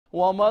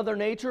While Mother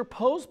Nature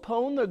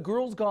postponed the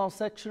girls golf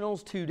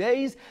sectionals 2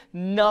 days,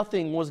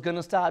 nothing was going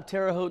to stop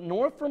Terre Haute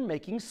North from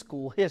making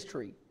school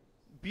history.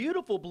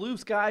 Beautiful blue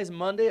skies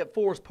Monday at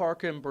Forest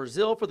Park in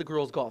Brazil for the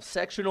girls golf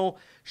sectional.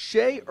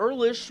 Shay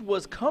Ehrlich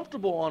was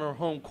comfortable on her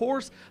home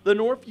course. The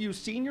Northview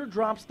senior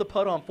drops the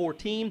putt on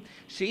 14.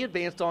 She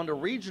advanced on to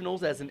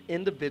regionals as an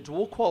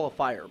individual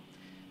qualifier.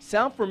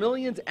 South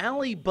Vermilion's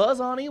Allie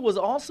Buzzani was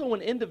also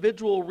an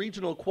individual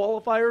regional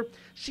qualifier.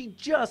 She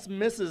just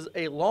misses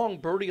a long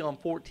birdie on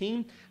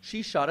 14.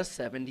 She shot a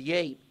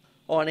 78.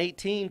 On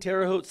 18,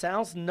 Terre Haute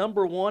South's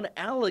 #1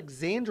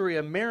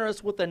 Alexandria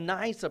Maris with a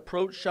nice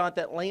approach shot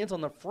that lands on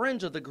the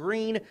fringe of the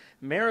green.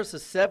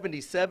 Maris'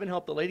 77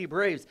 helped the Lady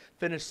Braves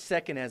finish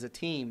second as a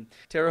team.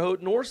 Terre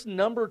Haute North's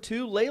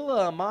 #2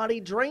 Layla Amadi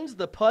drains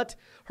the putt.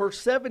 Her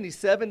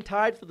 77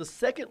 tied for the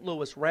second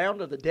lowest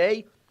round of the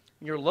day.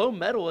 Your low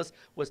medalist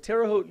was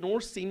Terre Haute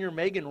North senior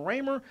Megan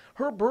Raymer.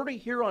 Her birdie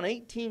here on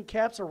 18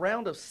 caps a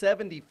round of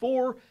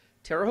 74.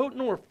 Terre Haute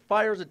North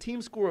fires a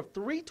team score of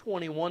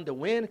 321 to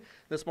win.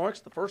 This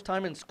marks the first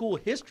time in school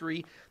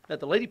history that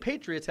the Lady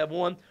Patriots have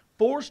won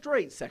 4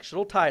 straight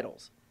sectional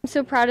titles. I'm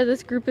so proud of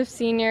this group of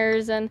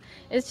seniors, and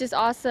it's just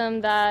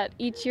awesome that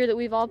each year that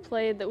we've all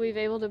played that we've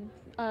able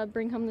to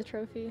bring home the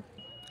trophy.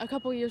 A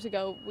couple years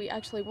ago, we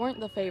actually weren't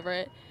the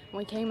favorite.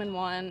 We came and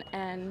won,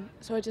 and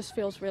so it just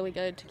feels really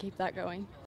good to keep that going.